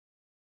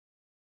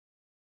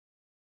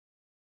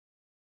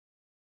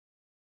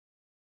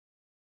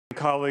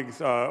colleagues,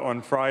 on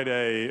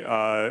Friday,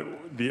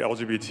 the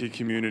LGBT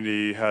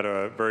community had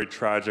a very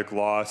tragic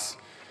loss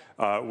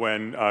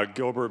when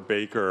Gilbert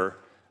Baker,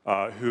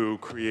 who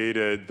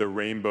created the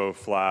rainbow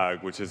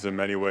flag, which is in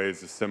many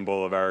ways a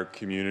symbol of our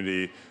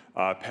community,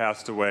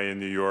 passed away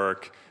in New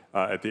York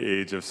at the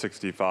age of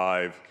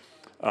 65.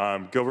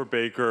 Gilbert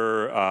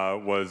Baker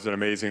was an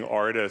amazing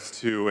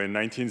artist who, in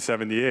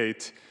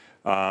 1978,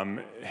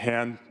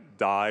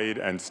 hand-dyed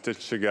and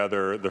stitched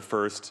together the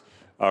first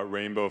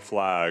rainbow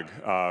flag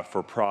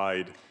for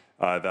Pride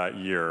that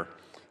year.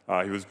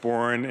 He was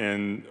born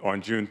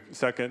on June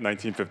 2nd,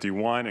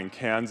 1951 in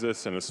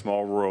Kansas in a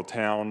small rural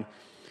town.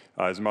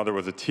 His mother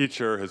was a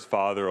teacher, his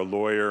father a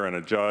lawyer and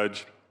a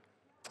judge.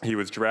 He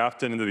was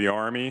drafted into the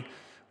Army,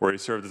 where he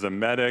served as a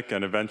medic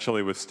and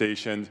eventually was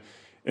stationed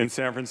in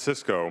San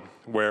Francisco,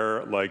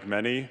 where, like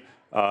many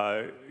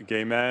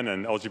gay men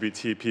and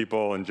LGBT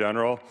people in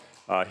general,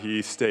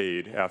 he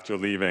stayed after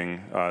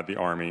leaving the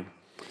Army.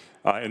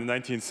 In the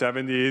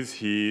 1970s,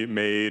 he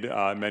made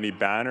many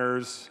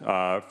banners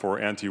for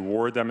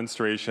anti-war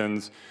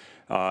demonstrations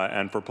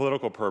and for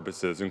political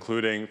purposes,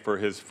 including for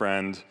his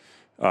friend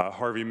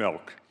Harvey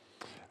Milk.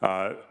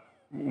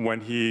 When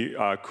he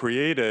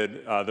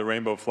created the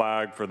rainbow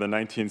flag for the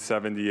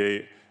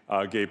 1978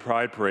 Gay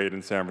Pride Parade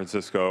in San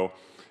Francisco,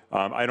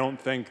 I don't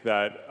think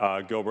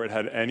that Gilbert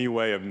had any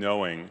way of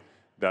knowing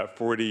that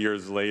 40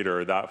 years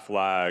later, that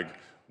flag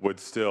would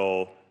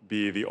still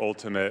be the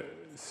ultimate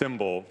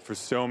symbol for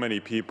so many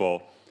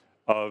people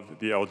of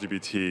the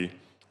LGBT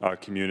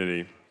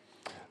community.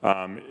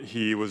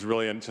 He was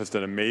really just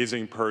an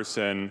amazing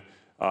person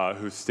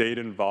who stayed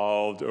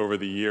involved over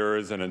the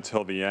years and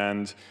until the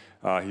end.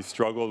 He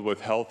struggled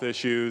with health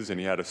issues and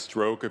he had a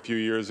stroke a few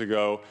years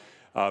ago,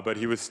 but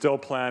he was still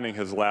planning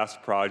his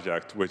last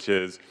project, which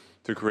is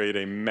to create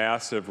a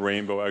massive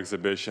rainbow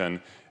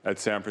exhibition at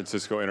San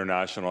Francisco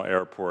International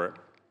Airport.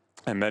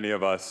 And many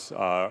of us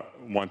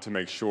want to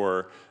make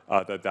sure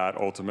that that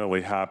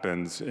ultimately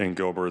happens in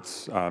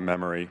Gilbert's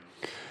memory.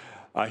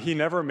 He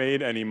never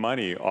made any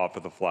money off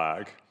of the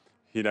flag.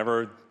 He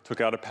never took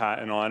out a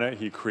patent on it.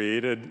 He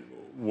created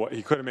what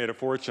he could have made a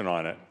fortune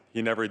on it.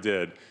 He never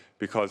did,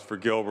 because for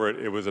Gilbert,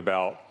 it was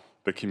about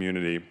the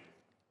community.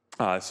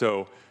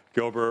 So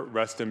Gilbert,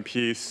 rest in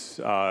peace.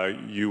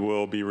 You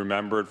will be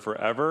remembered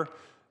forever.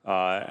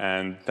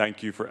 And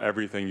thank you for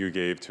everything you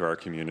gave to our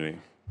community.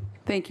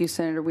 Thank you,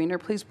 Senator Wiener.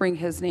 Please bring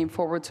his name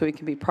forward so he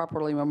can be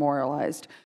properly memorialized.